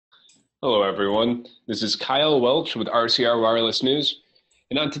Hello, everyone. This is Kyle Welch with RCR Wireless News.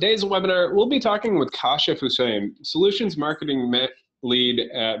 And on today's webinar, we'll be talking with Kashif Hussain, Solutions Marketing Lead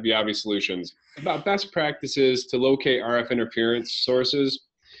at Viavi Solutions, about best practices to locate RF interference sources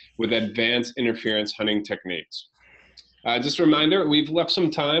with advanced interference hunting techniques. Just a reminder, we've left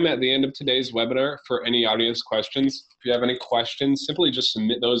some time at the end of today's webinar for any audience questions. If you have any questions, simply just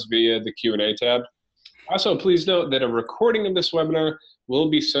submit those via the Q&A tab. Also, please note that a recording of this webinar will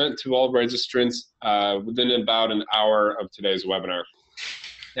be sent to all registrants within about an hour of today's webinar.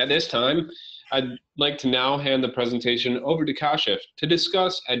 At this time, I'd like to now hand the presentation over to Kashif to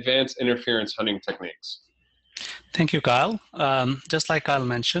discuss advanced interference hunting techniques. Thank you, Kyle. Just like Kyle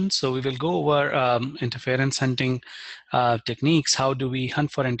mentioned, so we will go over interference hunting techniques. How do we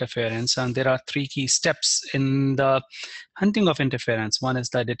hunt for interference? And there are three key steps in the hunting of interference. One is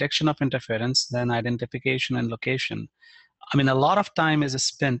the detection of interference, then identification and location. I mean, a lot of time is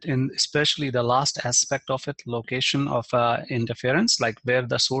spent in especially the last aspect of it, location of interference, like where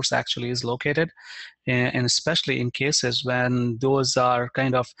the source actually is located. And especially in cases when those are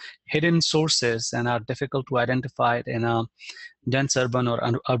kind of hidden sources and are difficult to identify in a dense urban or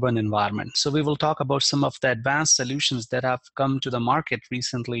urban environment. So we will talk about some of the advanced solutions that have come to the market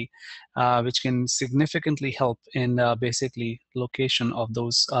recently, which can significantly help in basically location of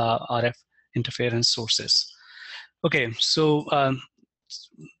those RF interference sources. Okay, so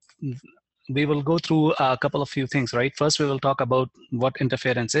we will go through a couple of few things, right? First, we will talk about what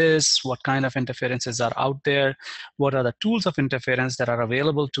interference is, what kind of interferences are out there, what are the tools of interference that are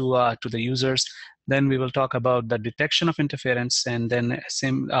available to the users. Then we will talk about the detection of interference, and then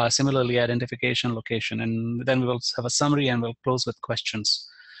similarly identification, location, and then we will have a summary and we'll close with questions.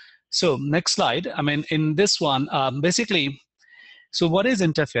 So next slide. I mean, in this one, basically, so what is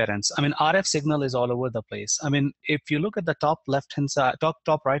interference? I mean, RF signal is all over the place. I mean, if you look at the top left-hand side,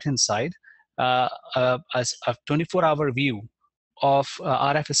 top right-hand side, as a 24-hour view of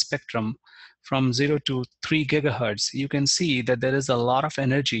RF spectrum from 0 to 3 gigahertz, you can see that there is a lot of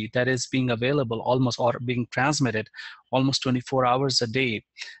energy that is being available almost or being transmitted almost 24 hours a day.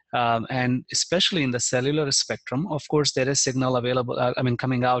 And especially in the cellular spectrum, of course, there is signal available,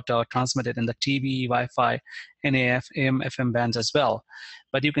 coming out or transmitted in the TV, Wi-Fi, NAF, AM, FM bands as well.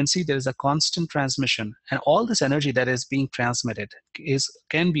 But you can see there is a constant transmission, and all this energy that is being transmitted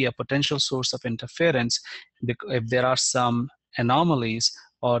can be a potential source of interference if there are some anomalies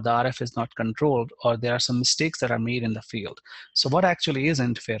or the RF is not controlled, or there are some mistakes that are made in the field. So what actually is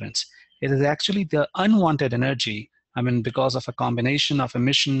interference? It is actually the unwanted energy, I mean, because of a combination of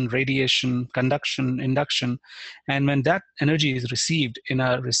emission, radiation, conduction, induction, and when that energy is received in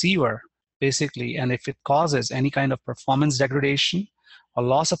a receiver, basically, and if it causes any kind of performance degradation or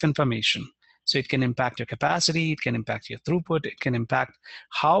loss of information, so it can impact your capacity, it can impact your throughput, it can impact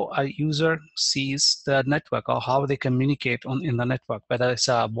how a user sees the network or how they communicate in the network, whether it's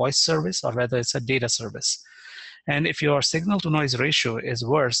a voice service or whether it's a data service. And if your signal to noise ratio is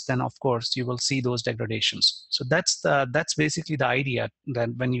worse, then of course you will see those degradations. So that's basically the idea, that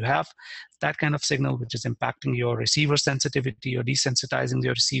when you have that kind of signal which is impacting your receiver sensitivity or desensitizing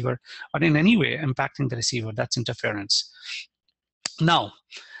your receiver, or in any way impacting the receiver, that's interference. Now,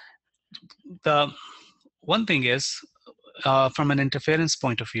 the one thing is, from an interference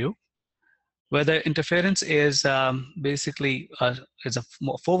point of view, whether interference is basically is a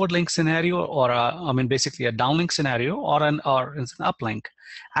forward link scenario, or basically a downlink scenario, or it's an uplink.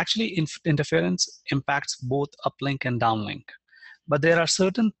 Actually, interference impacts both uplink and downlink. But there are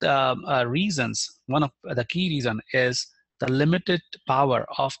certain reasons. One of the key reason is the limited power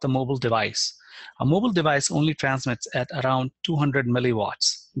of the mobile device. A mobile device only transmits at around 200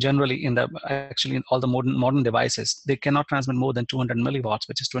 milliwatts. Generally, in all the modern devices, they cannot transmit more than 200 milliwatts,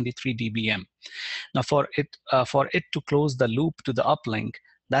 which is 23 dBm. Now, for it to close the loop to the uplink,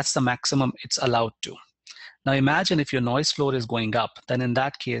 that's the maximum it's allowed to. Now, imagine if your noise floor is going up, then in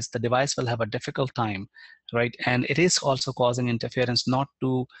that case, the device will have a difficult time, right? And it is also causing interference not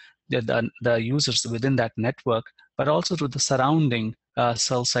to the users within that network, but also to the surrounding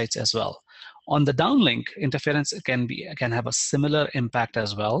cell sites as well. On the downlink, interference can have a similar impact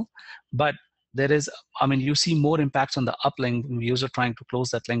as well, but there is, you see more impacts on the uplink, user trying to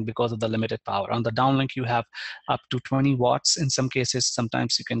close that link because of the limited power. On the downlink, you have up to 20 watts in some cases.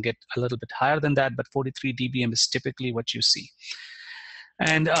 Sometimes you can get a little bit higher than that, but 43 dBm is typically what you see.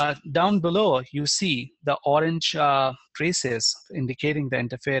 And down below, you see the orange traces indicating the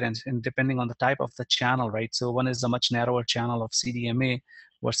interference, and depending on the type of the channel, right? So one is a much narrower channel of CDMA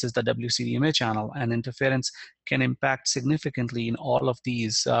versus the WCDMA channel, and interference can impact significantly in all of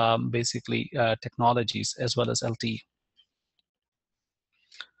these technologies as well as LTE.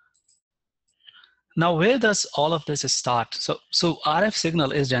 Now, where does all of this start? So RF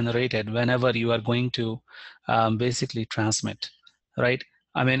signal is generated whenever you are going to basically transmit, right?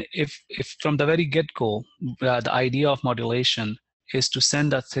 I mean, if from the very get-go, the idea of modulation is to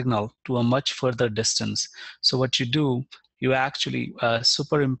send that signal to a much further distance. So what you do, you actually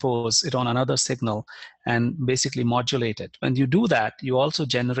superimpose it on another signal and basically modulate it. When you do that, you also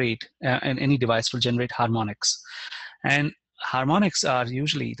generate, and any device will generate harmonics. And harmonics are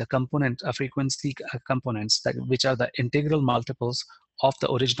usually the component, frequency components, that which are the integral multiples of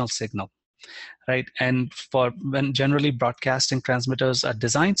the original signal, right? And for when generally broadcasting transmitters are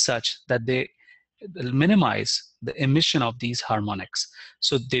designed such that they minimize the emission of these harmonics.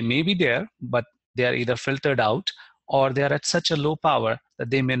 So they may be there, but they are either filtered out or they are at such a low power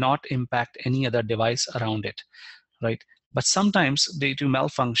that they may not impact any other device around it, right? But sometimes due to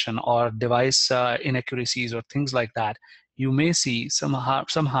malfunction or device inaccuracies or things like that, you may see some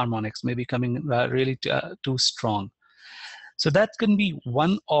harmonics may be coming really too strong. So that can be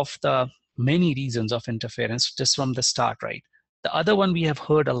one of the many reasons of interference just from the start, right? The other one we have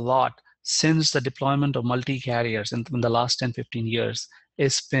heard a lot since the deployment of multi-carriers in the last 10, 15 years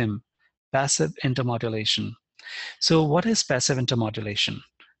is PIM, passive intermodulation. So what is passive intermodulation?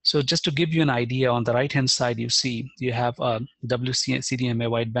 So just to give you an idea, on the right-hand side, you see you have a WCDMA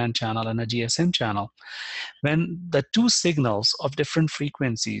wideband channel and a GSM channel. When the two signals of different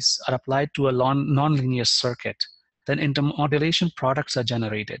frequencies are applied to a nonlinear circuit, then intermodulation products are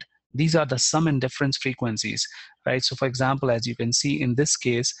generated. These are the sum and difference frequencies, right? So for example, as you can see in this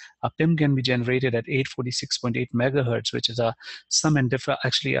case, a PIM can be generated at 846.8 megahertz, which is a sum and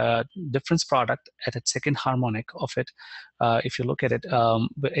actually a difference product at its second harmonic of it. If you look at it,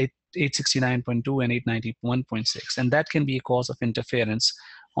 869.2 and 891.6, and that can be a cause of interference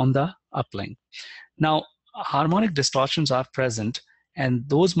on the uplink. Now, harmonic distortions are present, and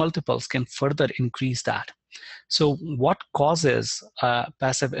those multiples can further increase that. So what causes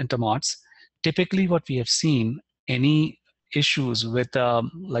passive intermods? Typically what we have seen, any issues with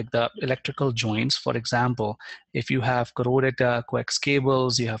like the electrical joints, for example, if you have corroded coax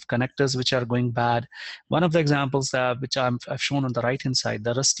cables, you have connectors which are going bad. One of the examples which I've shown on the right hand side,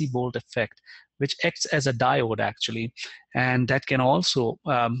 the rusty bolt effect, which acts as a diode actually, and that can also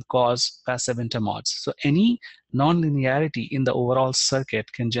cause passive intermods. So any nonlinearity in the overall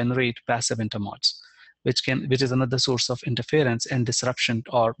circuit can generate passive intermods, which is another source of interference and disruption,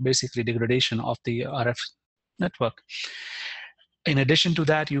 or basically degradation of the RF network. In addition to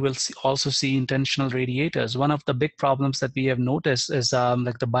that, you will also see intentional radiators. One of the big problems that we have noticed is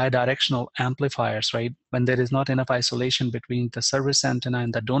like the bidirectional amplifiers, right? When there is not enough isolation between the service antenna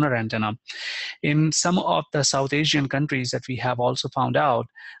and the donor antenna. In some of the South Asian countries that we have also found out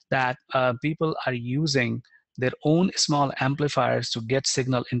that people are using their own small amplifiers to get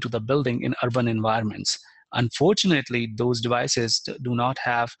signal into the building in urban environments. Unfortunately, those devices do not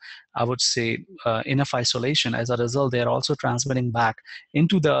have, I would say, enough isolation. As a result, they are also transmitting back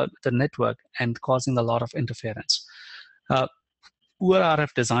into the network and causing a lot of interference. Poor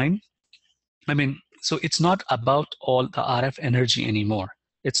RF design. I mean, so it's not about all the RF energy anymore.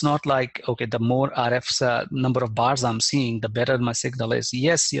 It's not like, okay, the more RF's number of bars I'm seeing, the better my signal is.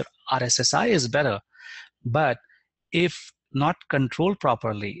 Yes, your RSSI is better, but if not controlled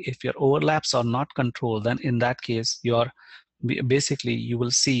properly, if your overlaps are not controlled, then in that case, basically you will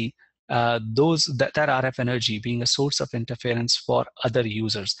see that RF energy being a source of interference for other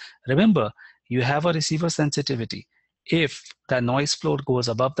users. Remember, you have a receiver sensitivity. If the noise floor goes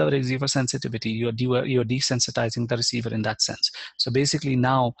above the receiver sensitivity, you're desensitizing the receiver in that sense. So basically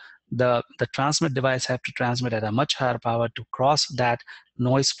now the transmit device have to transmit at a much higher power to cross that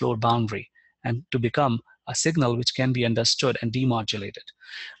noise floor boundary and to become a signal which can be understood and demodulated.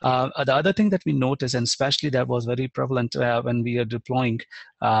 The other thing that we noticed, and especially that was very prevalent when we are deploying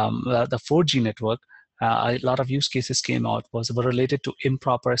the 4G network, a lot of use cases came out were related to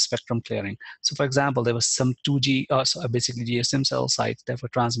improper spectrum clearing. So for example, there was some 2G, so basically GSM cell sites that were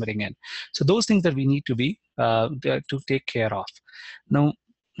transmitting in. So those things that we need to be to take care of. Now,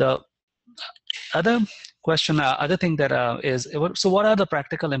 the other question, other thing that is, so what are the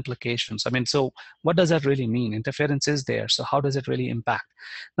practical implications? I mean, so what does that really mean? Interference is there, so how does it really impact?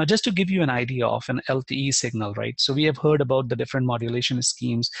 Now, just to give you an idea of an LTE signal, right? So we have heard about the different modulation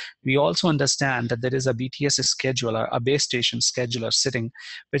schemes. We also understand that there is a BTS scheduler, a base station scheduler sitting,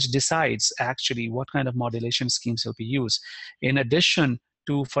 which decides actually what kind of modulation schemes will be used. In addition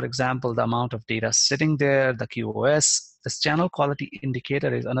to, for example, the amount of data sitting there, the QoS, this channel quality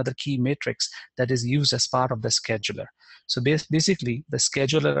indicator is another key matrix that is used as part of the scheduler. So basically, the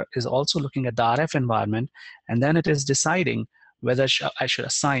scheduler is also looking at the RF environment, and then it is deciding whether I should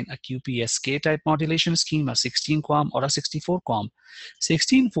assign a QPSK type modulation scheme, a 16 QAM or a 64 QAM.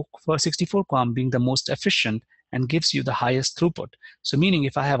 64 QAM being the most efficient and gives you the highest throughput. So meaning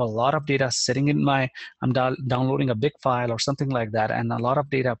if I have a lot of data sitting in I'm downloading a big file or something like that and a lot of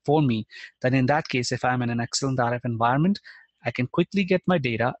data for me, then in that case, if I'm in an excellent RF environment, I can quickly get my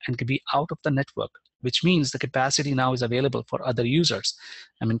data and can be out of the network, which means the capacity now is available for other users.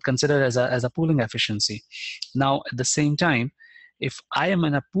 I mean, consider as a pooling efficiency. Now, at the same time, if I am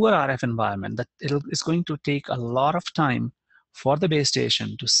in a poor RF environment, that it's going to take a lot of time for the base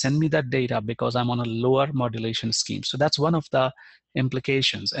station to send me that data because I'm on a lower modulation scheme. So that's one of the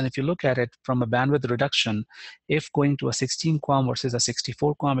implications. And if you look at it from a bandwidth reduction, if going to a 16 QAM versus a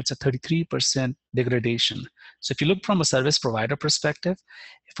 64 QAM, it's a 33% degradation. So if you look from a service provider perspective,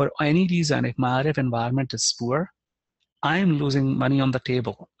 for any reason, if my RF environment is poor, I'm losing money on the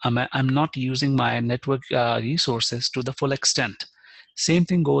table. I'm not using my network resources to the full extent. Same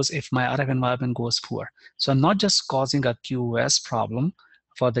thing goes if my RF environment goes poor. So I'm not just causing a QoS problem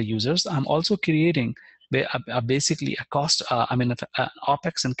for the users, I'm also creating basically a cost, an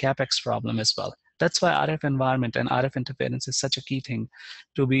OpEx and CapEx problem as well. That's why RF environment and RF interference is such a key thing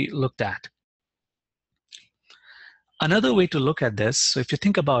to be looked at. Another way to look at this, so if you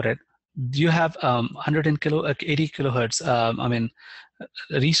think about it, you have 80 kilohertz,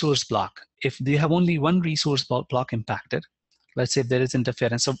 resource block. If they have only one resource block impacted, let's say if there is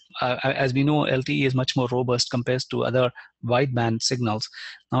interference. So as we know, LTE is much more robust compared to other wideband signals.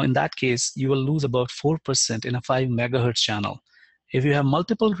 Now in that case, you will lose about 4% in a 5 megahertz channel. If you have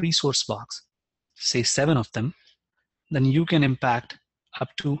multiple resource blocks, say 7 of them, then you can impact up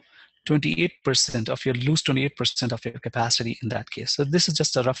to 28% of your, lose 28% of your capacity in that case. So this is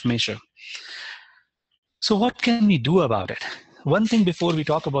just a rough measure. So what can we do about it? One thing before we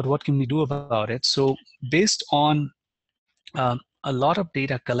talk about what can we do about it, so based on a lot of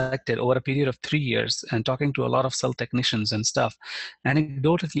data collected over a period of 3 years and talking to a lot of cell technicians and stuff,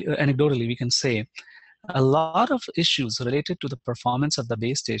 anecdotally we can say a lot of issues related to the performance of the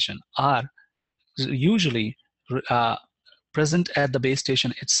base station are usually present at the base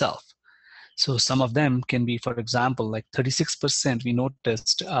station itself. So some of them can be, for example, like 36% we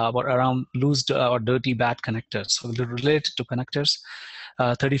noticed were around loose or dirty bad connectors. So related to connectors,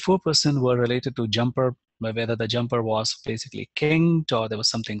 34% were related to jumper, whether the jumper was basically kinked or there was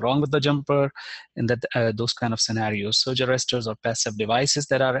something wrong with the jumper, and that those kind of scenarios. Surge arresters or passive devices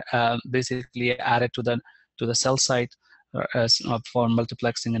that are basically added to the cell site for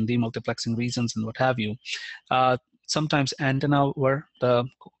multiplexing and demultiplexing reasons and what have you. Sometimes antenna were the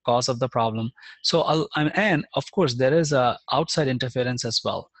cause of the problem. So, and of course, there is a outside interference as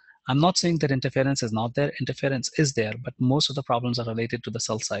well. I'm not saying that interference is not there. Interference is there, but most of the problems are related to the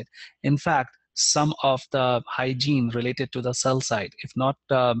cell site. In fact, some of the hygiene related to the cell site, if not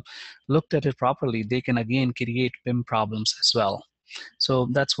looked at it properly, they can again create PIM problems as well. So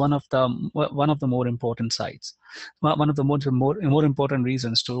that's one of the more important sites. One of the more important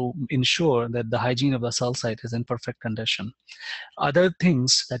reasons to ensure that the hygiene of the cell site is in perfect condition. Other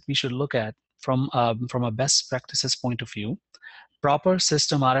things that we should look at from a best practices point of view: proper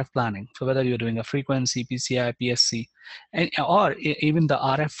system RF planning. So whether you're doing a frequency, PCI, PSC, or even the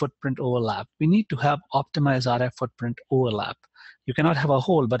RF footprint overlap, we need to have optimized RF footprint overlap. You cannot have a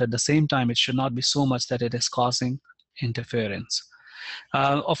hole, but at the same time, it should not be so much that it is causing interference.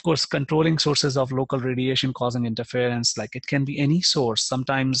 Of course, controlling sources of local radiation causing interference, like it can be any source.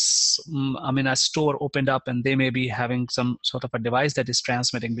 Sometimes, a store opened up and they may be having some sort of a device that is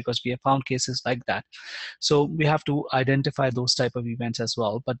transmitting, because we have found cases like that. So we have to identify those type of events as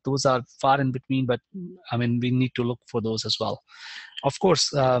well. But those are far in between, but we need to look for those as well. Of course,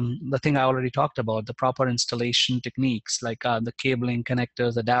 the thing I already talked about, the proper installation techniques, like the cabling,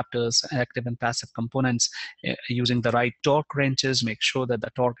 connectors, adapters, active and passive components, using the right torque wrenches, make sure that the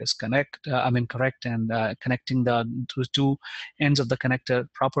torque is correct, and connecting the two ends of the connector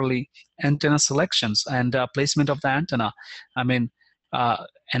properly. Antenna selections and placement of the antenna. An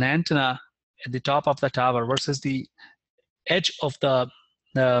antenna at the top of the tower versus the edge of the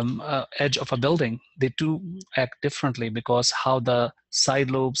edge of a building, they do act differently, because how the side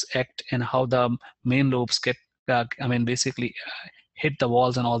lobes act and how the main lobes get hit the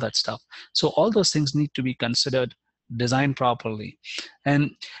walls and all that stuff. So all those things need to be considered, designed properly.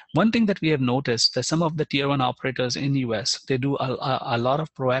 And one thing that we have noticed, that some of the tier 1 operators in US, they do a lot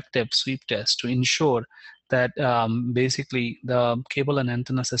of proactive sweep tests to ensure that basically the cable and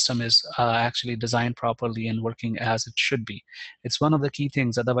antenna system is actually designed properly and working as it should be. It's one of the key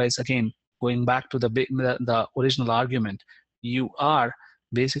things. Otherwise, again, going back to the original argument, you are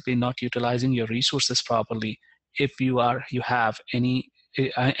basically not utilizing your resources properly. if you have any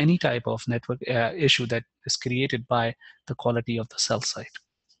type of network issue that is created by the quality of the cell site.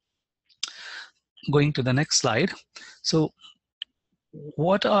 Going to the next slide. So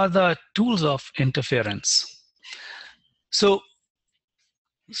what are the tools of interference? So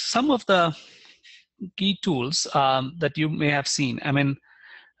some of the key tools that you may have seen, I mean,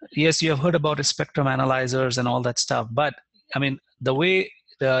 yes, you have heard about spectrum analyzers and all that stuff, but I mean, the way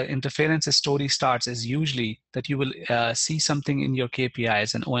the interference story starts is usually that you will see something in your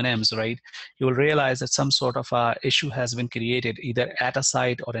KPIs and O&Ms, right? You will realize that some sort of issue has been created either at a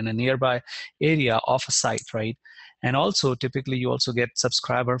site or in a nearby area of a site, right? And also, typically, you also get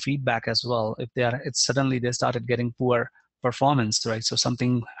subscriber feedback as well. If suddenly they started getting poor performance, right? So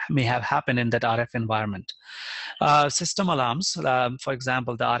something may have happened in that RF environment. System alarms, for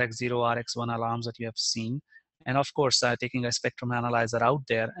example, the RX0, RX1 alarms that you have seen. And of course, taking a spectrum analyzer out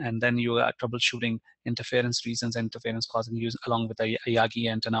there, and then you are troubleshooting interference reasons, interference causing use along with a Yagi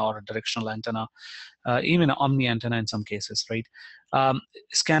antenna or a directional antenna, even an omni antenna in some cases, right?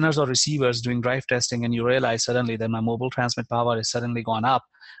 Scanners or receivers doing drive testing, and you realize suddenly that my mobile transmit power is suddenly gone up.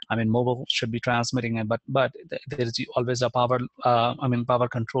 I mean, mobile should be transmitting, but there is always a power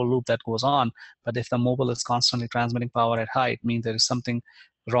control loop that goes on. But if the mobile is constantly transmitting power at high, it means there is something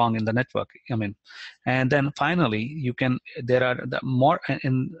wrong in the network. I mean, and then finally, there are more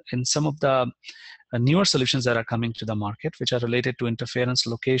in some of the newer solutions that are coming to the market, which are related to interference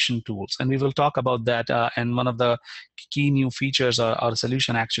location tools. And we will talk about that. And one of the key new features or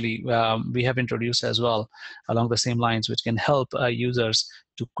solution actually we have introduced as well along the same lines, which can help users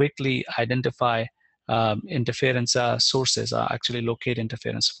to quickly identify interference sources, actually locate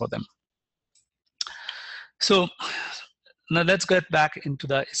interference for them. So now let's get back into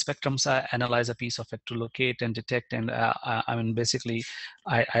the spectrum analyzer piece of it to locate and detect and basically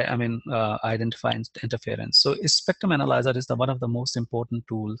identify interference. So spectrum analyzer is one of the most important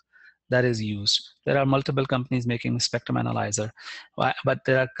tools that is used. There are multiple companies making spectrum analyzer, but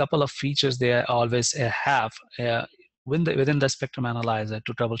there are a couple of features they always have within the spectrum analyzer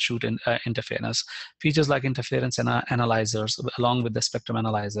to troubleshoot interference. Features like interference analyzers along with the spectrum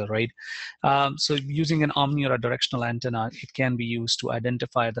analyzer, right? So using an omni or a directional antenna, it can be used to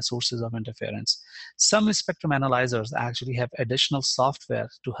identify the sources of interference. Some spectrum analyzers actually have additional software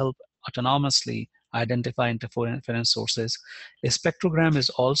to help autonomously identify interference sources. A spectrogram is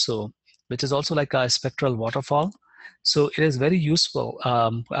also, which is also like a spectral waterfall. So it is very useful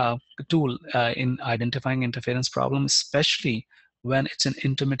tool in identifying interference problems, especially when it's an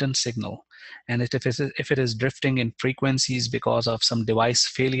intermittent signal. And if it is drifting in frequencies because of some device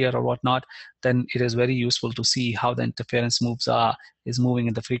failure or whatnot, then it is very useful to see how the interference is moving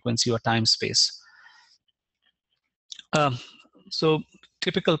in the frequency or time space. So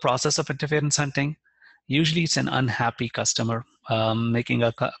typical process of interference hunting, usually it's an unhappy customer making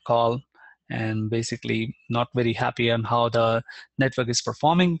a call and basically not very happy on how the network is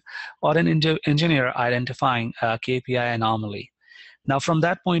performing, or an engineer identifying a KPI anomaly. Now, from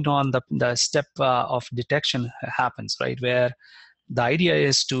that point on, the step of detection happens, right, where the idea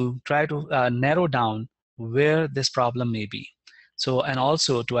is to try to narrow down where this problem may be. So, and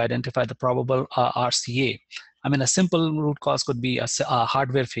also to identify the probable RCA. I mean, a simple root cause could be a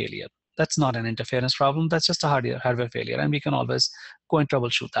hardware failure. That's not an interference problem. That's just a hardware failure, and we can always go and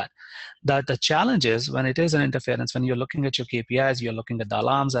troubleshoot that. The challenge is when it is an interference, when you're looking at your KPIs, you're looking at the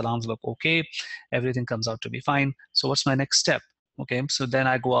alarms look okay, everything comes out to be fine. So what's my next step? Okay, so then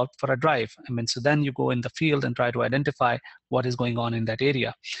I go out for a drive. I mean, so then you go in the field and try to identify what is going on in that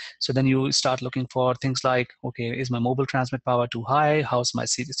area. So then you start looking for things like, okay, is my mobile transmit power too high? How's my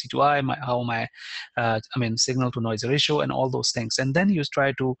C2I? How my, signal to noise ratio, and all those things. And then you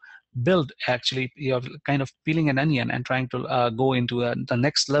try to build, actually, you're kind of peeling an onion and trying to go into the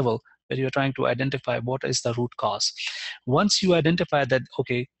next level, where you're trying to identify what is the root cause. Once you identify that,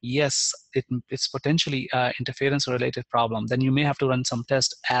 okay, yes, it's potentially interference related problem, then you may have to run some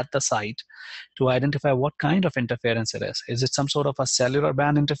tests at the site to identify what kind of interference it is. Is it some sort of a cellular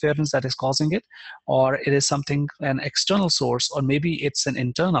band interference that is causing it, or it is something, an external source, or maybe it's an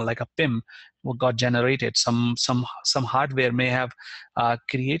internal, like a PIM what got generated. Some hardware may have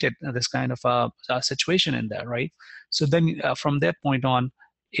created this kind of a situation in there, right? So then from that point on,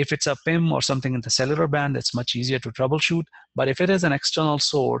 if it's a PIM or something in the cellular band, it's much easier to troubleshoot. But if it is an external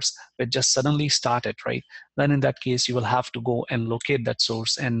source that just suddenly started, right, then in that case, you will have to go and locate that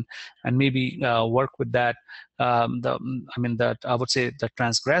source and maybe work with that. I would say the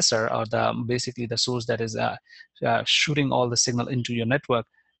transgressor, or basically the source that is shooting all the signal into your network,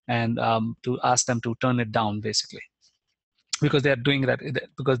 and to ask them to turn it down, basically. because they are doing that,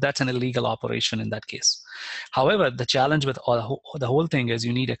 because that's an illegal operation in that case. However, the challenge with the whole thing is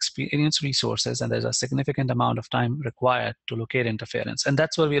you need experienced resources, and there's a significant amount of time required to locate interference. And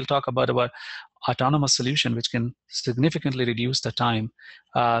that's where we'll talk about autonomous solution, which can significantly reduce the time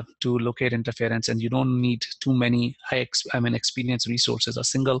to locate interference, and you don't need too many experienced resources. A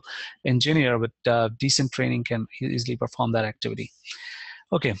single engineer with decent training can easily perform that activity.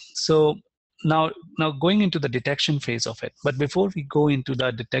 Okay, so now going into the detection phase of it. But before we go into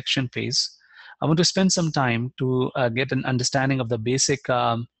the detection phase, I want to spend some time to get an understanding of the basic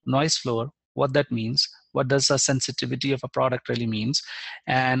noise floor, what that means, what does the sensitivity of a product really means,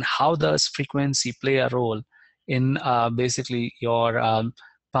 and how does frequency play a role in basically your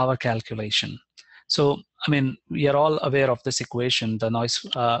power calculation. So, I mean, we are all aware of this equation, the noise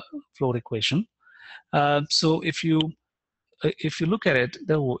floor equation. So if you look at it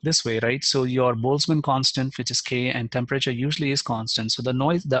this way, right? So your Boltzmann constant, which is K, and temperature usually is constant. So the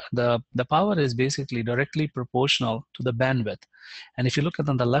noise, the power is basically directly proportional to the bandwidth. And if you look at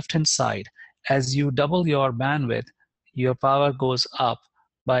on the left-hand side, as you double your bandwidth, your power goes up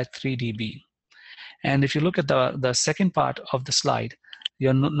by 3 dB. And if you look at the second part of the slide,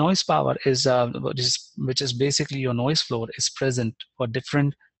 your noise power is, which is basically your noise floor, is present for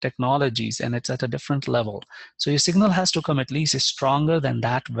different technologies, and it's at a different level. So your signal has to come at least stronger than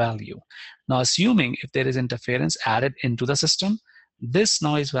that value. Now, assuming if there is interference added into the system, this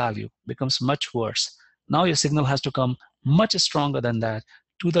noise value becomes much worse. Now your signal has to come much stronger than that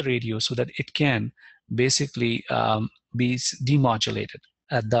to the radio so that it can basically be demodulated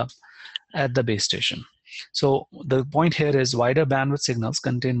at the base station. So the point here is wider bandwidth signals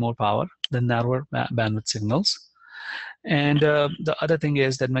contain more power than narrower bandwidth signals. And the other thing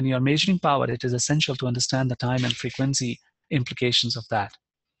is that when you are measuring power, it is essential to understand the time and frequency implications of that.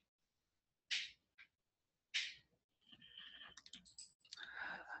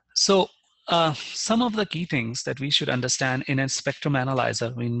 So some of the key things that we should understand in a spectrum analyzer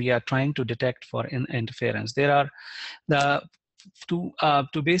when we are trying to detect for interference, there are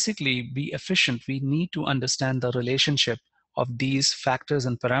to basically be efficient, we need to understand the relationship of these factors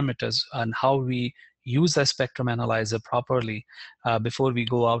and parameters and how we use the spectrum analyzer properly before we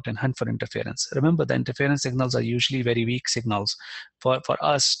go out and hunt for interference. Remember, the interference signals are usually very weak signals. For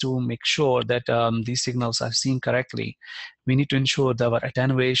us to make sure that these signals are seen correctly, we need to ensure that our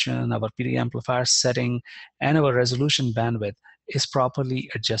attenuation, our preamplifier setting, and our resolution bandwidth is properly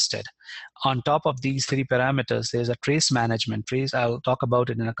adjusted. On top of these three parameters, there's a trace management. I'll talk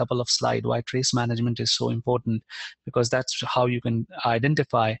about it in a couple of slides, why trace management is so important, because that's how you can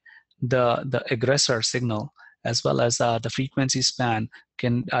identify the aggressor signal, as well as the frequency span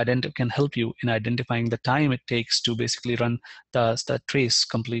can help you in identifying the time it takes to basically run the trace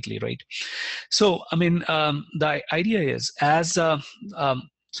completely, right? So, I mean, the idea is so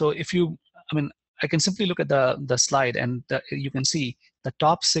if you, I can simply look at the slide, and you can see the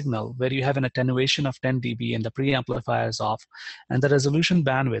top signal where you have an attenuation of 10 dB and the preamplifier is off, and the resolution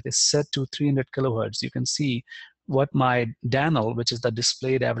bandwidth is set to 300 kilohertz. You can see what my DANL, which is the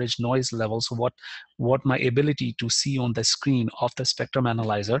displayed average noise level, so what my ability to see on the screen of the spectrum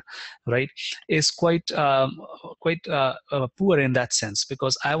analyzer, right, is quite poor in that sense,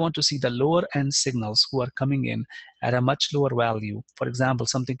 because I want to see the lower end signals who are coming in at a much lower value. For example,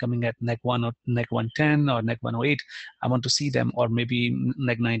 something coming at neg 1 or neg 110 or neg 108, I want to see them, or maybe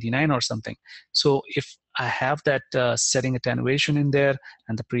neg 99 or something. So if I have that setting attenuation in there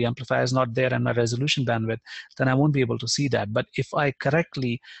and the preamplifier is not there and my resolution bandwidth, then I won't be able to see that. But if I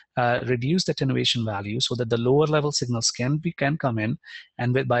correctly reduce the attenuation value so that the lower level signals can come in,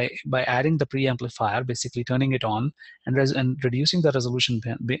 and by adding the preamplifier, basically turning it on and reducing the resolution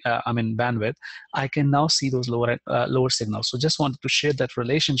bandwidth, I can now see those lower signals. So just wanted to share that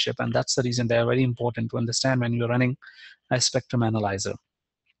relationship, and that's the reason they are very important to understand when you're running a spectrum analyzer.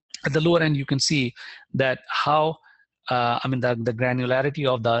 At the lower end, you can see that how the granularity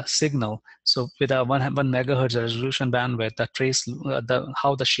of the signal. So with a 1 megahertz resolution bandwidth, the trace,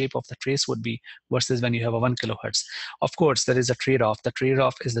 how the shape of the trace would be versus when you have a 1 kilohertz. Of course, there is a trade-off. The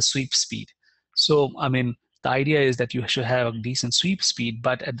trade-off is the sweep speed. So, I mean, the idea is that you should have a decent sweep speed,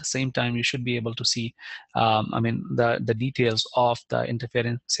 but at the same time, you should be able to see, the details of the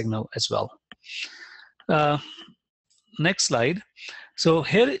interference signal as well. Next slide. So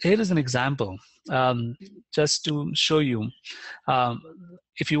here is an example, just to show you.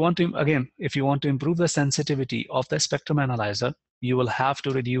 If you want to improve the sensitivity of the spectrum analyzer, you will have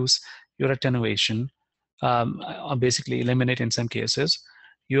to reduce your attenuation, or basically eliminate in some cases.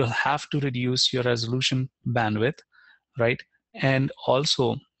 You'll have to reduce your resolution bandwidth, right? And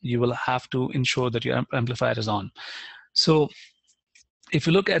also you will have to ensure that your amplifier is on. So if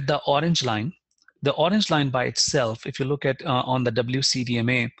you look at the orange line by itself, if you look at on the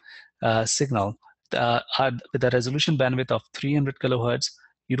WCDMA signal, with a resolution bandwidth of 300 kilohertz,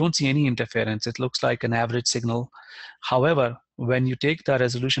 you don't see any interference. It looks like an average signal. However, when you take the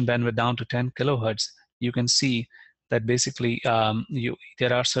resolution bandwidth down to 10 kilohertz, you can see that basically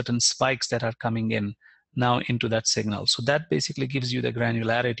there are certain spikes that are coming in now into that signal. So that basically gives you the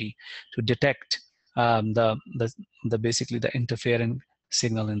granularity to detect basically the interfering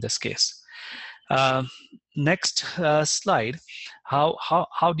signal in this case. Next slide,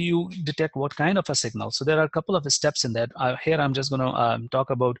 how do you detect what kind of a signal? So there are a couple of steps in that. Here I'm just going to talk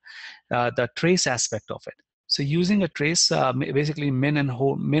about the trace aspect of it. So using a trace, basically min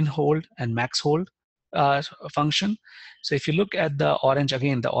hold and max hold function. So if you look at the orange,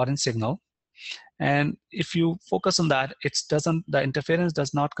 again, the orange signal, and if you focus on that, the interference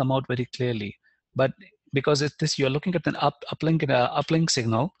does not come out very clearly. But because you're looking at an uplink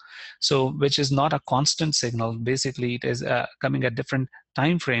signal, so which is not a constant signal. Basically, it is coming at different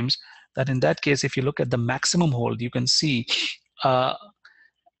time frames. That in that case, if you look at the maximum hold, you can see the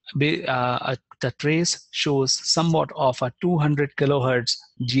trace shows somewhat of a 200 kilohertz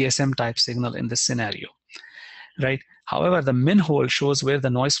GSM type signal in this scenario, right? However, the min hold shows where the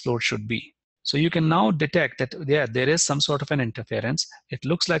noise floor should be. So you can now detect that, yeah, there is some sort of an interference. It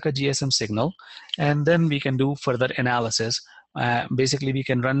looks like a GSM signal, and then we can do further analysis. Basically, we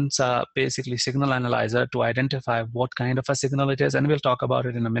can run basically signal analyzer to identify what kind of a signal it is, and we'll talk about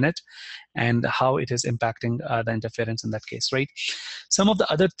it in a minute, and how it is impacting the interference in that case, right? Some of the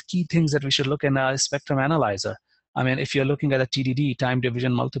other key things that we should look in a spectrum analyzer. I mean, if you're looking at a TDD, time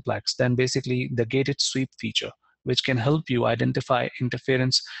division multiplex, then basically the gated sweep feature, which can help you identify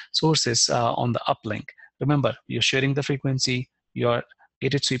interference sources on the uplink. Remember, you're sharing the frequency. Your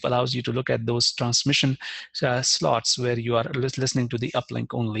gated sweep allows you to look at those transmission slots where you are listening to the uplink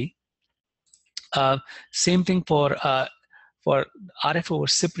only. Same thing for RF over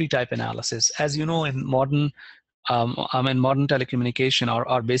CPRI type analysis. As you know, in modern modern telecommunication,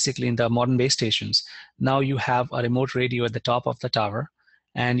 or basically in the modern base stations, now you have a remote radio at the top of the tower,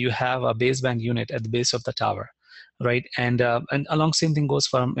 and you have a baseband unit at the base of the tower, right? And along same thing goes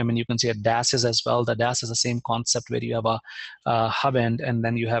for, I mean, you can see at DASs as well. The DAS is the same concept where you have a hub end, and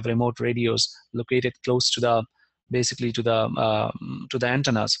then you have remote radios located close to the basically to the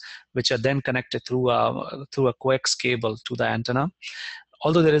antennas, which are then connected through a coax cable to the antenna.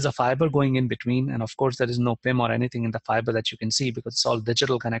 Although there is a fiber going in between, and of course there is no PIM or anything in the fiber that you can see because it's all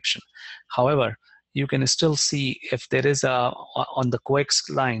digital connection. However, you can still see if there is on the coax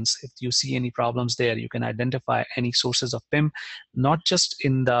lines, if you see any problems there, you can identify any sources of PIM, not just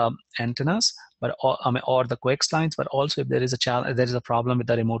in the antennas, but or the coax lines, but also if there is a problem with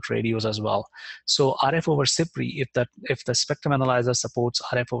the remote radios as well. So RF over CPRI, if the spectrum analyzer supports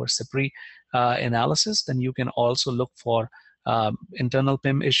RF over CPRI analysis, then you can also look for internal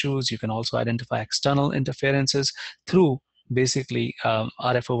PIM issues. You can also identify external interferences through basically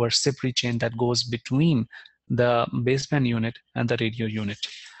RF over CPRI chain that goes between the baseband unit and the radio unit.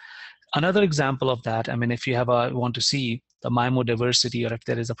 Another example of that, I mean, if you want to see the MIMO diversity, or if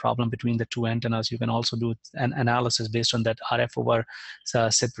there is a problem between the two antennas, you can also do an analysis based on that RF over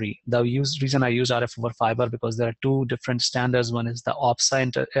CPRI. The reason I use RF over fiber, because there are two different standards. One is the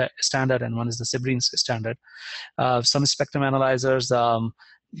OPSI standard, and one is the CPRI standard. Some spectrum analyzers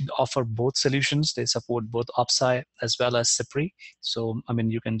offer both solutions. They support both OPSI as well as CPRI. So, I mean,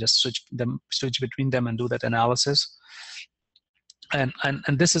 you can just switch between them and do that analysis. And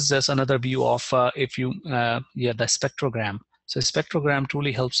this is just another view of the spectrogram. So spectrogram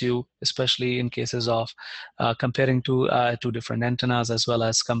truly helps you, especially in cases of comparing two different antennas, as well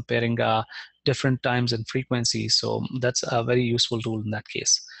as comparing different times and frequencies. So that's a very useful tool in that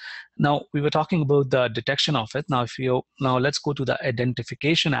case. Now, we were talking about the detection of it. Now, let's go to the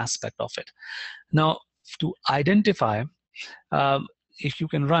identification aspect of it. Now, to identify, if you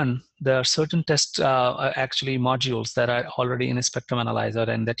can run, there are certain test actually modules that are already in a spectrum analyzer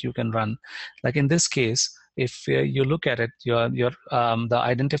and that you can run. Like in this case, if you look at it, the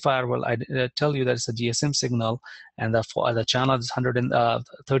identifier will tell you that it's a GSM signal, and the channel is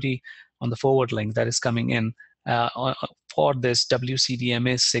 130 on the forward link that is coming in for this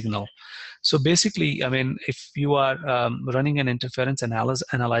WCDMA signal. So basically, I mean, if you are running an interference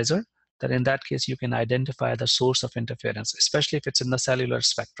analyzer, then in that case, you can identify the source of interference, especially if it's in the cellular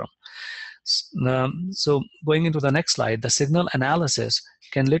spectrum. So going into the next slide, the signal analysis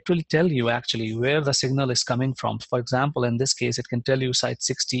can literally tell you actually where the signal is coming from. For example, in this case, it can tell you site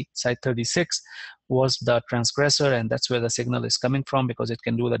 60, site 36 was the transgressor, and that's where the signal is coming from because it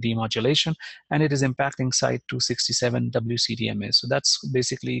can do the demodulation, and it is impacting site 267 WCDMA. So that's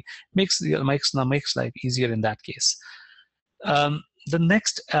basically makes life easier in that case. The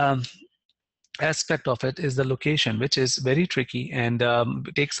next aspect of it is the location, which is very tricky and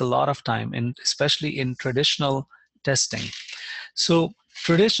takes a lot of time, and especially in traditional testing. So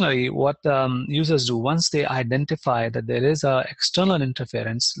traditionally, what users do once they identify that there is an external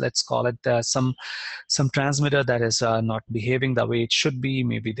interference, let's call it some transmitter that is not behaving the way it should be,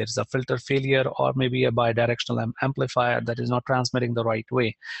 maybe there's a filter failure, or maybe a bidirectional amplifier that is not transmitting the right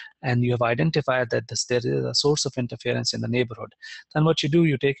way, and you have identified that there is a source of interference in the neighborhood, then what you do,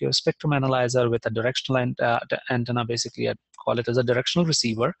 you take your spectrum analyzer with a directional antenna, basically call it as a directional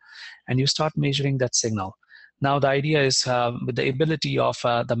receiver, and you start measuring that signal. Now, the idea is with the ability of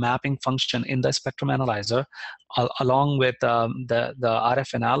the mapping function in the spectrum analyzer, along with the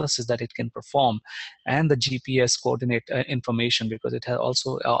RF analysis that it can perform, and the GPS coordinate information, because it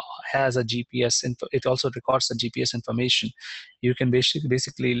also has a GPS, it also records the GPS information. You can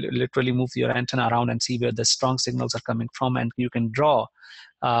basically literally move your antenna around and see where the strong signals are coming from, and you can draw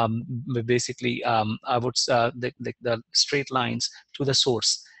basically the straight lines to the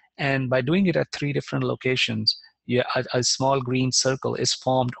source. And by doing it at 3 different locations, a small green circle is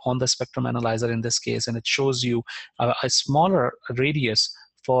formed on the spectrum analyzer in this case, and it shows you a smaller radius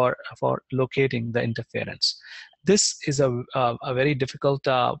for locating the interference. This is a very difficult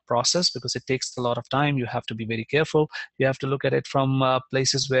process because it takes a lot of time. You have to be very careful. You have to look at it from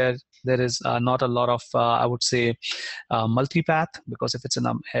places where there is not a lot of, I would say, multipath, because if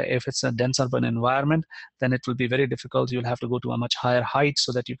it's a dense urban environment, then it will be very difficult. You'll have to go to a much higher height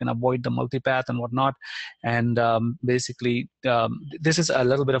so that you can avoid the multipath and whatnot. And basically, this is a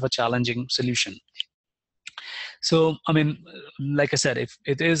little bit of a challenging solution. So, I mean, like I said, if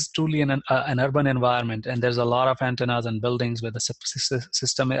it is truly an urban environment and there's a lot of antennas and buildings where the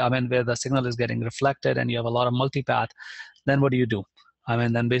system, I mean, where the signal is getting reflected and you have a lot of multipath, then what do you do? I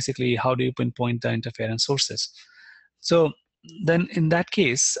mean, then basically, how do you pinpoint the interference sources? So then in that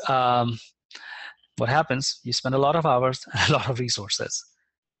case, what happens? You spend a lot of hours and a lot of resources.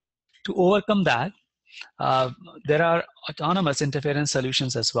 To overcome that, there are autonomous interference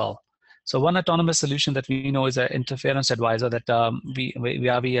solutions as well. So one autonomous solution that we know is an interference advisor that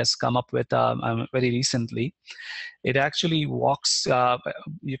Viavi has come up with very recently. It actually walks,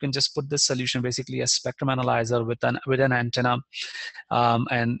 you can just put this solution, basically a spectrum analyzer with an antenna,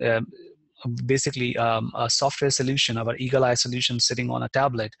 and basically a software solution, our Eagle Eye solution sitting on a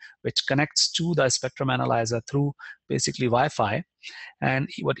tablet, which connects to the spectrum analyzer through basically Wi-Fi. And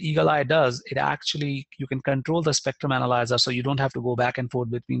what Eagle Eye does, it actually, you can control the spectrum analyzer, so you don't have to go back and forth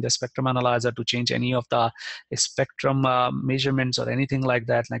between the spectrum analyzer to change any of the spectrum measurements or anything like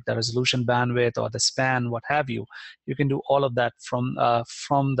that, like the resolution bandwidth or the span, what have you. You can do all of that from the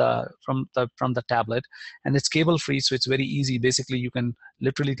tablet, and it's cable free, so it's very easy. Basically, you can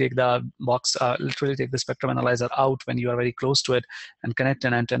literally take the spectrum analyzer out when you are very close to it and connect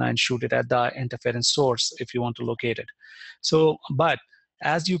an antenna and shoot it at the interference source if you want to locate it. So, but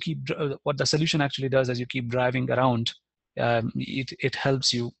as you keep, what the solution actually does, as you keep driving around, it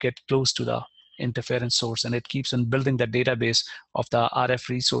helps you get close to the interference source, and it keeps on building the database of the RF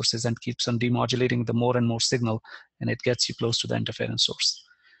resources and keeps on demodulating the more and more signal, and it gets you close to the interference source.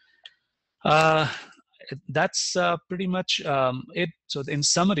 That's pretty much it. So in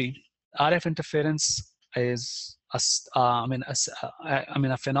summary, RF interference is a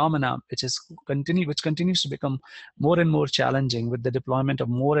phenomena which continues to become more and more challenging with the deployment of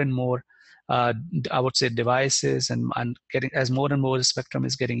more and more I would say devices, and getting, as more and more spectrum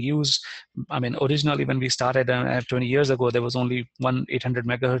is getting used. I mean, originally when we started 20 years ago, there was only one 800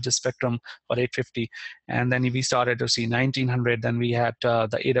 megahertz spectrum or 850, and then we started to see 1900. Then we had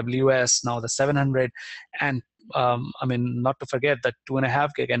the AWS, now the 700, and I mean, not to forget that 2.5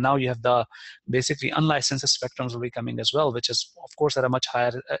 gig, and now you have the basically unlicensed spectrums will be coming as well, which is of course at a much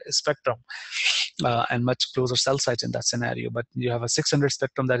higher spectrum and much closer cell sites in that scenario. But you have a 600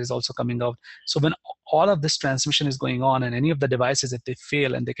 spectrum that is also coming out. So when all of this transmission is going on, and any of the devices, if they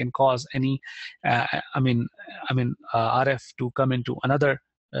fail and they can cause any, RF to come into another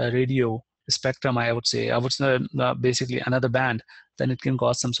radio spectrum, I would say basically another band, then it can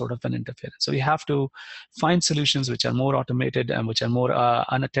cause some sort of an interference. So we have to find solutions which are more automated and which are more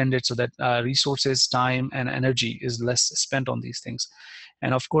unattended, so that resources, time, and energy is less spent on these things.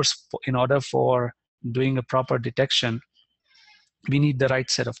 And of course, in order for doing a proper detection, we need the right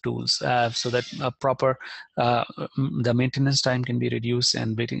set of tools so that the maintenance time can be reduced,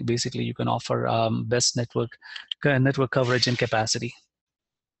 and basically you can offer best network coverage and capacity.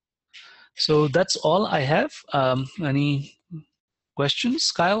 So that's all I have. Any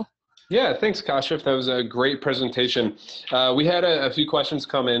questions, Kyle? Yeah, thanks, Kashif. That was a great presentation. We had a few questions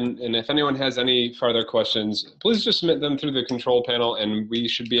come in, and if anyone has any further questions, please just submit them through the control panel, and we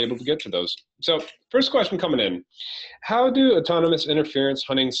should be able to get to those. So first question coming in: how do autonomous interference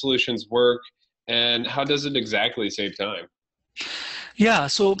hunting solutions work, and how does it exactly save time? Yeah,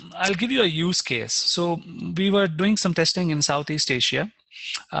 so I'll give you a use case. So we were doing some testing in Southeast Asia.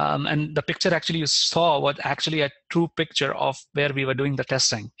 And the picture actually you saw was actually a true picture of where we were doing the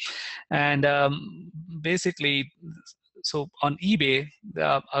testing. And basically, so on eBay,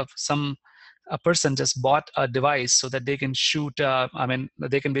 a person just bought a device so that they can shoot,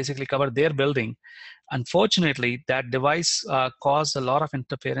 they can basically cover their building. Unfortunately, that device caused a lot of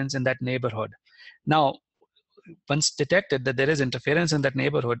interference in that neighborhood. Now, once detected that there is interference in that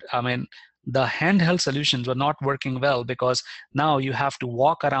neighborhood, the handheld solutions were not working well, because now you have to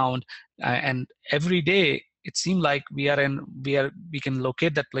walk around, and every day it seemed like we can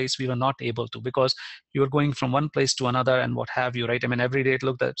locate that place. We were not able to, because you were going from one place to another and what have you, right? Every day it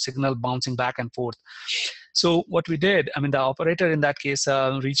looked the signal bouncing back and forth. So what we did, the operator in that case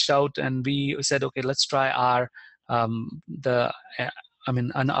reached out, and we said, okay, let's try our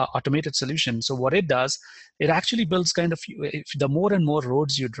an automated solution. So what it does, it actually builds the more and more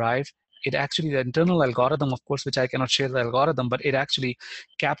roads you drive, it actually, the internal algorithm, of course, which I cannot share the algorithm, but it actually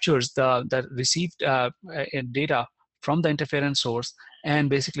captures the received data from the interference source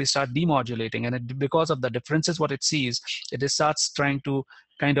and basically start demodulating. And because of the differences, what it sees, it starts trying to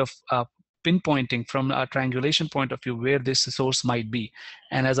kind of pinpointing from a triangulation point of view where this source might be.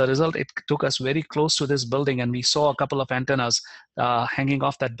 And as a result, it took us very close to this building, and we saw a couple of antennas hanging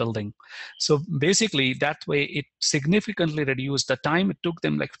off that building. So basically, that way it significantly reduced the time. It took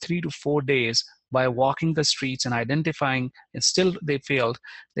them like 3 to 4 days by walking the streets and identifying, and still they failed.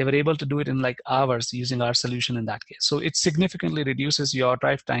 They were able to do it in like hours using our solution in that case. So it significantly reduces your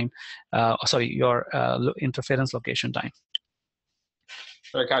drive time, your interference location time.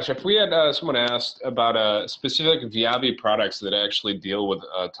 All right, Kash, if we had someone asked about specific Viavi products that actually deal with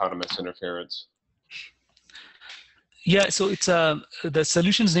autonomous interference. Yeah, so it's the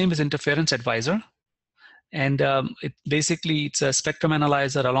solution's name is Interference Advisor. And it's a spectrum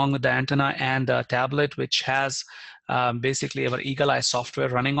analyzer along with the antenna and a tablet, which has basically our Eagle Eye software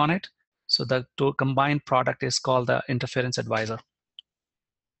running on it. So the combined product is called the Interference Advisor.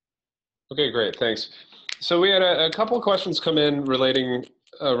 Okay, great, thanks. So we had a couple of questions come in relating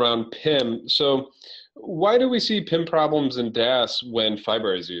around PIM. So why do we see PIM problems in DAS when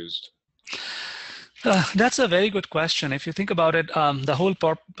fiber is used? That's a very good question. If you think about it, the whole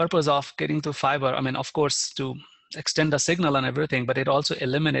purpose of getting to fiber, of course, to extend the signal and everything, but it also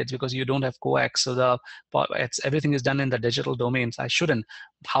eliminates, because you don't have coax, so everything is done in the digital domains. I shouldn't.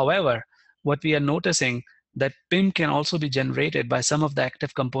 However, what we are noticing, that PIM can also be generated by some of the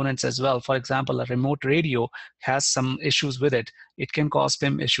active components as well. For example, a remote radio has some issues with it. It can cause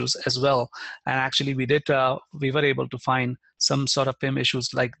PIM issues as well. And actually, we were able to find some sort of PIM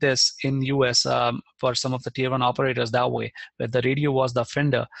issues like this in US for some of the tier 1 operators that way, where the radio was the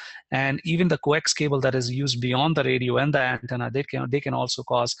offender. And even the coax cable that is used beyond the radio and the antenna, they can also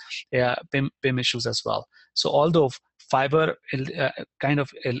cause PIM issues as well. So although fiber kind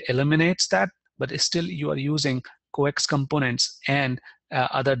of eliminates that, but still you are using coax components and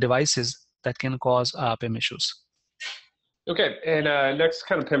other devices that can cause PIM issues. Okay, and next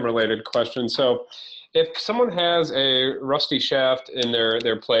kind of PIM related question. So if someone has a rusty shaft in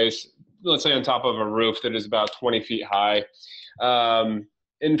their place, let's say on top of a roof that is about 20 feet high,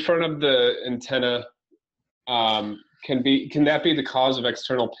 in front of the antenna, can that be the cause of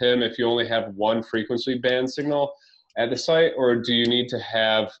external PIM if you only have one frequency band signal at the site, or do you need to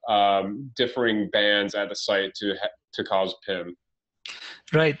have differing bands at the site to cause PIM?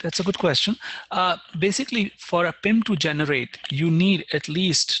 Right, that's a good question. Basically, for a PIM to generate, you need at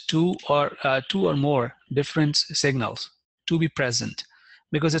least two or more different signals to be present,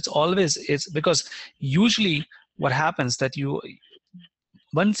 because because usually what happens that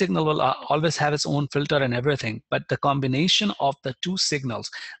one signal will always have its own filter and everything, but the combination of the two signals,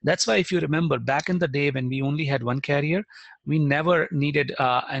 that's why if you remember back in the day when we only had one carrier, we never needed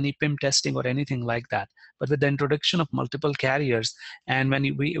any PIM testing or anything like that. But with the introduction of multiple carriers, and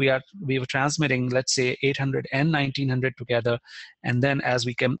when we were transmitting, let's say 800 and 1900 together, and then as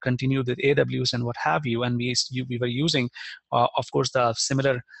we can continue with AWs and what have you, and we were using, of course, the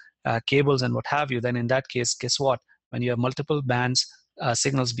similar cables and what have you, then in that case, guess what? when you have multiple bands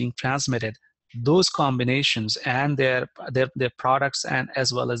signals being transmitted, those combinations and their products, and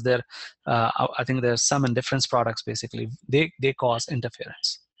as well as their I think there's sum and difference products, basically they cause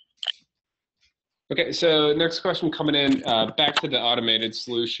interference. Okay, so next question coming in, back to the automated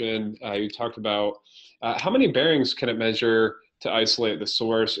solution. You talked about how many bearings can it measure to isolate the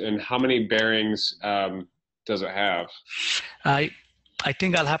source, and how many bearings does it have? I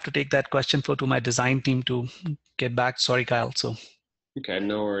think I'll have to take that question to my design team to get back. Sorry, Kyle. So. Okay,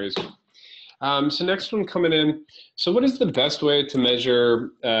 no worries. So next one coming in. So what is the best way to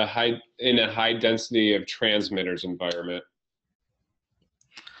measure in a high density of transmitters environment?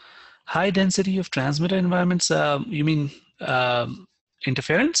 High density of transmitter environments, you mean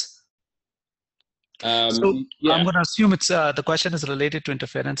interference? So yeah. I'm going to assume it's the question is related to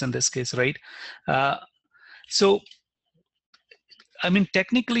interference in this case, right? So I mean,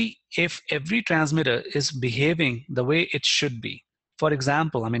 technically, if every transmitter is behaving the way it should be, for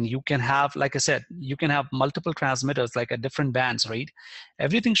example, I mean, you can have, like I said, you can have multiple transmitters like at different bands, right?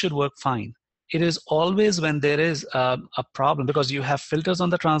 Everything should work fine. It is always when there is a problem, because you have filters on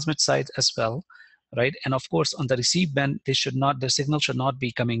the transmit side as well, right? And of course, on the receive band, the signal should not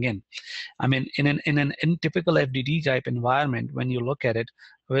be coming in. I mean, in an typical FDD type environment, when you look at it,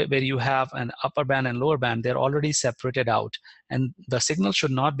 where you have an upper band and lower band, they're already separated out, and the signal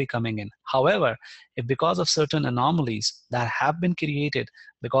should not be coming in. However, if because of certain anomalies that have been created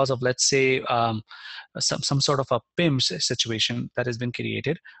because of, let's say, some sort of a PIM situation that has been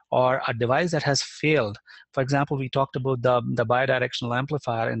created, or a device that has failed. For example, we talked about the bidirectional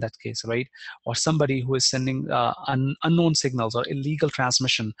amplifier in that case, right? Or somebody who is sending unknown signals or illegal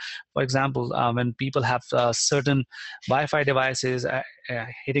transmission. For example, when people have certain Wi-Fi devices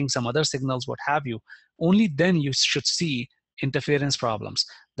hitting some other signals, what have you, only then you should see interference problems.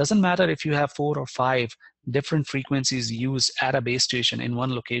 Doesn't matter if you have 4 or 5 different frequencies used at a base station in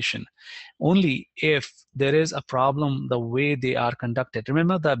one location. Only if there is a problem the way they are conducted.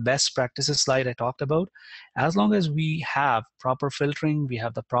 Remember the best practices slide I talked about? As long as we have proper filtering, we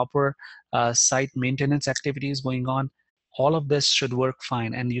have the proper site maintenance activities going on, all of this should work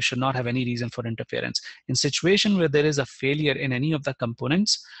fine, and you should not have any reason for interference. In situation where there is a failure in any of the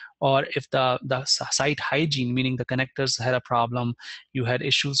components, or if the site hygiene, meaning the connectors had a problem, you had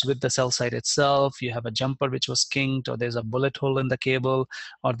issues with the cell site itself, you have a jumper which was kinked, or there's a bullet hole in the cable,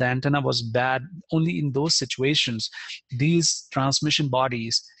 or the antenna was bad, only in those situations, these transmission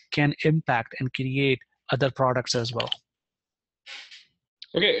bodies can impact and create other products as well.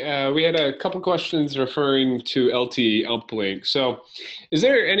 Okay, we had a couple questions referring to LTE uplink. So is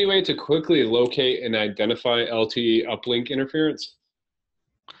there any way to quickly locate and identify LTE uplink interference?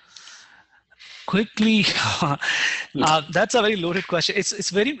 Quickly, that's a very loaded question. It's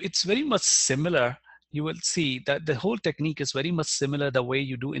very much similar. You will see that the whole technique is very much similar the way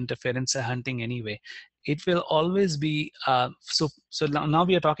you do interference hunting anyway. It will always be, so now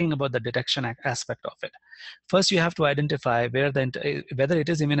we are talking about the detection aspect of it. First, you have to identify whether it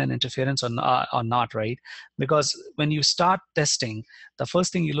is even an interference or not, right? Because when you start testing, the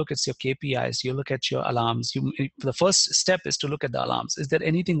first thing you look at your KPIs, you look at your alarms. The first step is to look at the alarms. Is there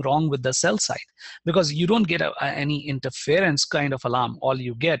anything wrong with the cell site? Because you don't get any interference kind of alarm. All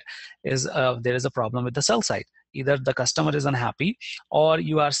you get is there is a problem with the cell site. Either the customer is unhappy, or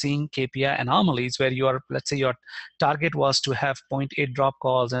you are seeing KPI anomalies where let's say your target was to have 0.8 drop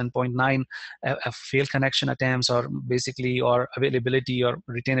calls and 0.9 failed connection attempts, or basically, or availability or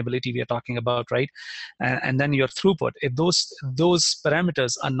retainability we are talking about, right? And then your throughput. If those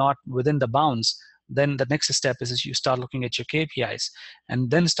parameters are not within the bounds, then the next step is you start looking at your KPIs. And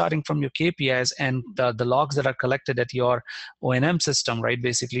then starting from your KPIs and the logs that are collected at your O&M system, right,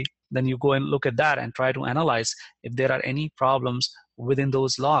 basically, then you go and look at that and try to analyze if there are any problems within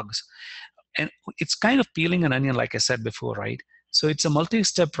those logs. And it's kind of peeling an onion, like I said before, right? So it's a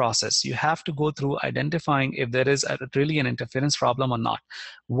multi-step process. You have to go through identifying if there is really an interference problem or not.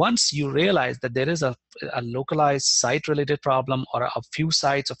 Once you realize that there is a localized site-related problem, or a few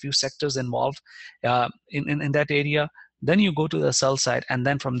sites, a few sectors involved in that area, then you go to the cell site, and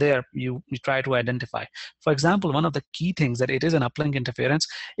then from there you try to identify. For example, one of the key things that it is an uplink interference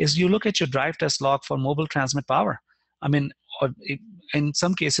is you look at your drive test log for mobile transmit power. I mean, in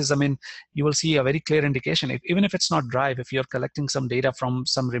some cases, I mean, you will see a very clear indication. Even if it's not drive, if you're collecting some data from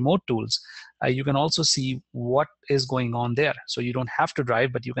some remote tools, you can also see what is going on there. So you don't have to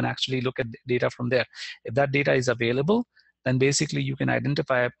drive, but you can actually look at data from there. If that data is available, then basically you can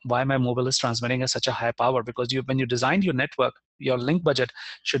identify why my mobile is transmitting at such a high power, because when you designed your network, your link budget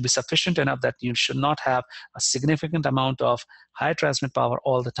should be sufficient enough that you should not have a significant amount of high transmit power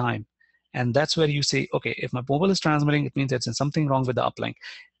all the time. And that's where you say, okay, if my mobile is transmitting, it means there's something wrong with the uplink.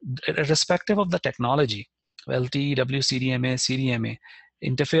 Irrespective of the technology, LTE, WCDMA, CDMA,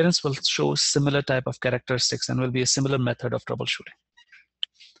 interference will show similar type of characteristics and will be a similar method of troubleshooting.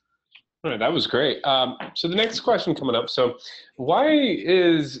 All right, that was great. So the next question coming up. So why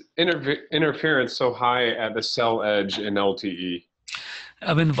is interference so high at the cell edge in LTE?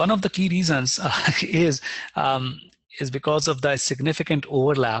 I mean, one of the key reasons is because of the significant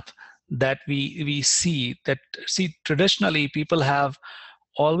overlap that we see. Traditionally people have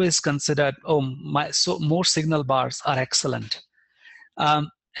always considered, oh, more signal bars are excellent.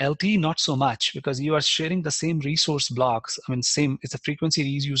 LTE not so much, because you are sharing the same resource blocks. I mean, it's a frequency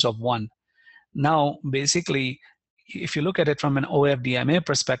reuse of 1. Now, basically, if you look at it from an OFDMA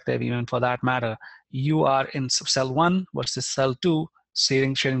perspective, even for that matter, you are in cell 1 versus cell 2,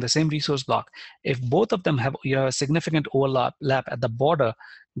 sharing the same resource block. If both of them have a significant overlap at the border,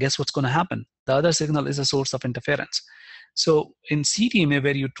 guess what's going to happen? The other signal is a source of interference. So in CDMA,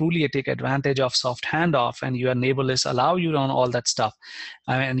 where you truly take advantage of soft handoff and your neighborless allow you on all that stuff,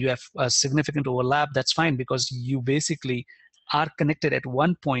 and you have a significant overlap, that's fine, because you basically are connected at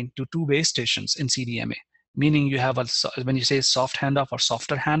one point to 2 base stations in CDMA. Meaning you have when you say soft handoff or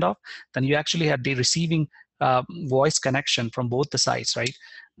softer handoff, then you actually have the receiving voice connection from both the sides, right?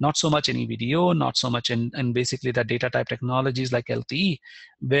 Not so much in EVDO, not so much in basically the data type technologies like LTE,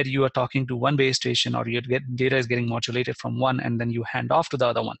 where you are talking to one base station, or your data is getting modulated from one and then you hand off to the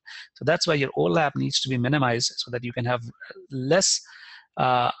other one. So that's why your overlap needs to be minimized so that you can have less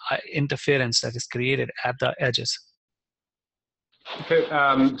interference that is created at the edges. Okay,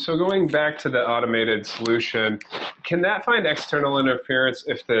 so going back to the automated solution, can that find external interference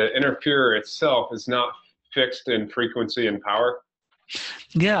if the interferer itself is not fixed in frequency and power?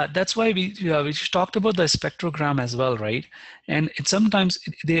 Yeah, that's why we talked about the spectrogram as well, right? And sometimes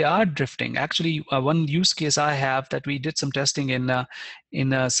they are drifting. Actually, one use case I have that we did some testing in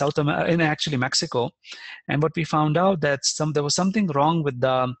actually Mexico, and what we found out that there was something wrong with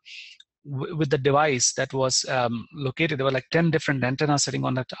the device that was located. There were like 10 different antennas sitting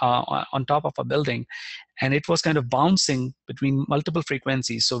on top of a building, and it was kind of bouncing between multiple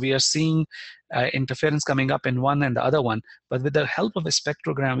frequencies. So we are seeing interference coming up in one and the other one. But with the help of a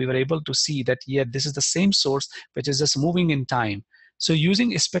spectrogram, we were able to see that, yeah, this is the same source, which is just moving in time. So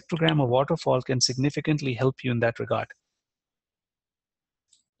using a spectrogram or waterfall can significantly help you in that regard.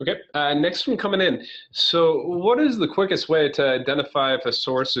 Okay, next one coming in. So what is the quickest way to identify if a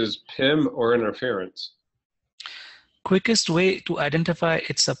source is PIM or interference? Quickest way to identify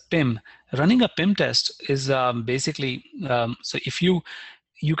it's a PIM. Running a PIM test is basically, so if you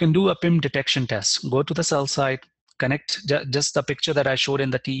can do a PIM detection test, go to the cell site, connect just the picture that I showed in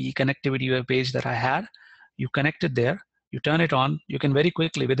the TE connectivity web page that I had, you connect it there, you turn it on, you can very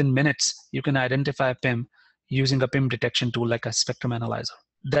quickly, within minutes, you can identify PIM using a PIM detection tool like a spectrum analyzer.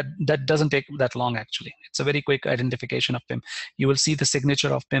 That doesn't take that long, actually. It's a very quick identification of PIM. You will see the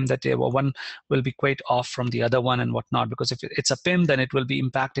signature of PIM that one will be quite off from the other one and whatnot, because if it's a PIM, then it will be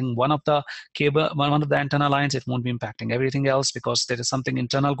impacting one of the antenna lines. It won't be impacting everything else because there is something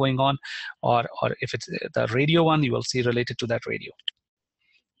internal going on, or if it's the radio one, you will see related to that radio.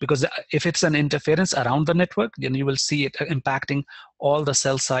 Because if it's an interference around the network, then you will see it impacting all the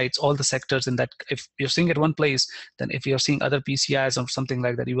cell sites, all the sectors in that. If you're seeing it one place, then if you're seeing other PCIs or something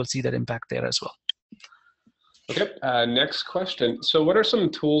like that, you will see that impact there as well. Okay, next question. So what are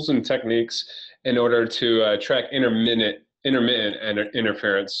some tools and techniques in order to track intermittent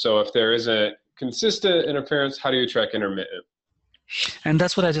interference? So if there is a consistent interference, how do you track intermittent? And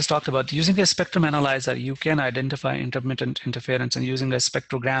that's what I just talked about. Using a spectrum analyzer, you can identify intermittent interference, and using a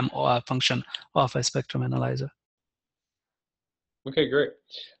spectrogram or a function of a spectrum analyzer. Okay, great.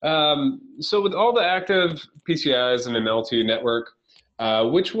 So with all the active PCIs in an LTE network,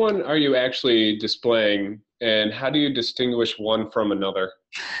 which one are you actually displaying, and how do you distinguish one from another?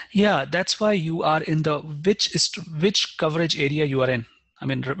 Yeah, that's why you are in the which coverage area you are in. I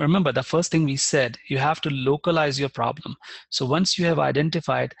mean, remember the first thing we said, you have to localize your problem. So once you have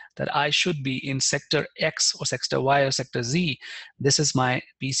identified that I should be in sector X or sector Y or sector Z, this is my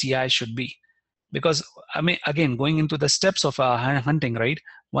PCI should be. Because, I mean, again, going into the steps of hunting, right?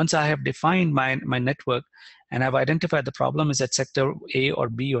 Once I have defined my network and I've identified the problem is at sector A or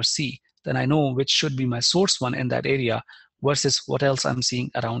B or C, then I know which should be my source one in that area versus what else I'm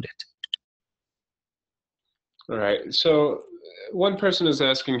seeing around it. All right, so one person is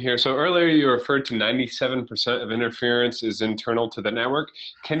asking here, so earlier you referred to 97% of interference is internal to the network.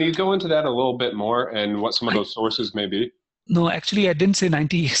 Can you go into that a little bit more and what some of those sources may be? No, actually, I didn't say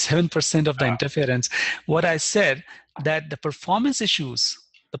 97% of the interference. What I said, that the performance issues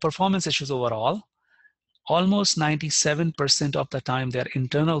the performance issues overall, almost 97% of the time they're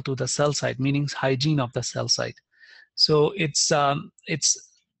internal to the cell site, meaning hygiene of the cell site. So it's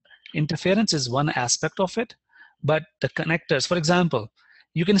interference is one aspect of it, but the connectors, for example,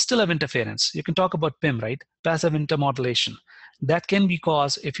 you can still have interference. You can talk about PIM, right? Passive intermodulation. That can be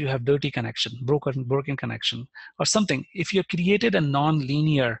caused if you have dirty connection, broken connection, or something. If you created a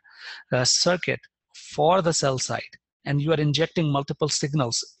non-linear circuit for the cell site, and you are injecting multiple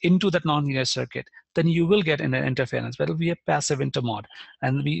signals into that nonlinear circuit, then you will get an interference. That will be a passive intermod,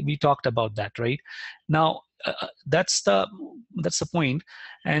 and we talked about that, right? Now, that's the point.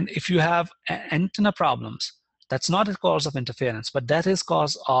 And if you have antenna problems, that's not a cause of interference, but that is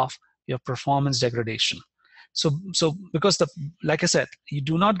cause of your performance degradation. So because like I said, you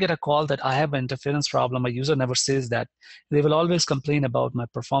do not get a call that I have an interference problem. A user never says that. They will always complain about my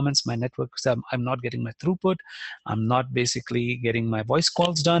performance, my networks. I'm not getting my throughput. I'm not basically getting my voice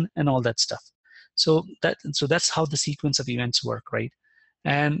calls done and all that stuff. So that's how the sequence of events work, right?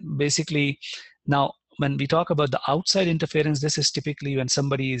 And basically, now when we talk about the outside interference, this is typically when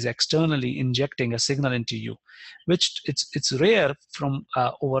somebody is externally injecting a signal into you, which it's rare from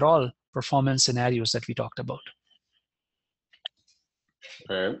overall performance scenarios that we talked about.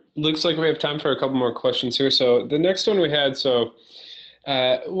 All right. Looks like we have time for a couple more questions here. So the next one we had,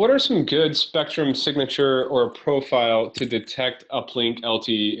 what are some good spectrum signature or profile to detect uplink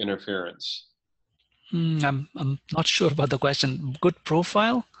LTE interference? I'm not sure about the question. Good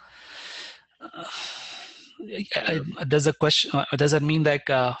profile? Does that mean like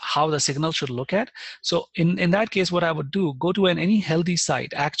how the signal should look at? So in that case, what I would do, go to any healthy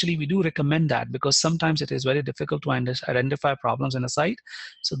site. Actually, we do recommend that because sometimes it is very difficult to identify problems in a site.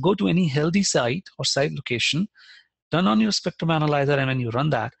 So go to any healthy site or site location, turn on your spectrum analyzer, and when you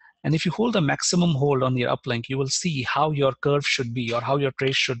run that, and if you hold the maximum hold on your uplink, you will see how your curve should be or how your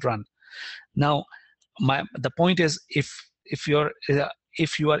trace should run. Now, the point is, if you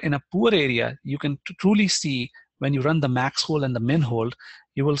are in a poor area, you can truly see when you run the max hold and the min hold,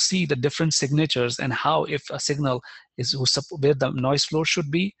 you will see the different signatures and how if a signal is where the noise floor should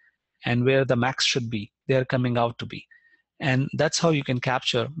be and where the max should be, they're coming out to be. And that's how you can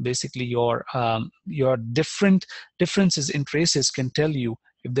capture basically your differences in traces can tell you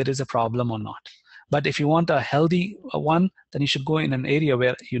if there is a problem or not. But if you want a healthy one, then you should go in an area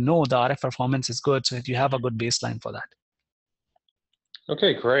where you know the RF performance is good so that you have a good baseline for that.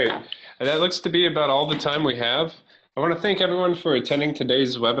 Okay, great. And that looks to be about all the time we have. I want to thank everyone for attending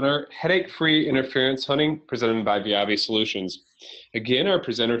today's webinar, Headache-Free Interference Hunting, presented by Viavi Solutions. Again, our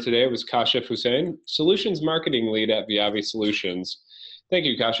presenter today was Kashif Hussain, Solutions Marketing Lead at Viavi Solutions. Thank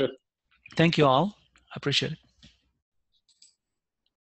you, Kashif. Thank you all. I appreciate it.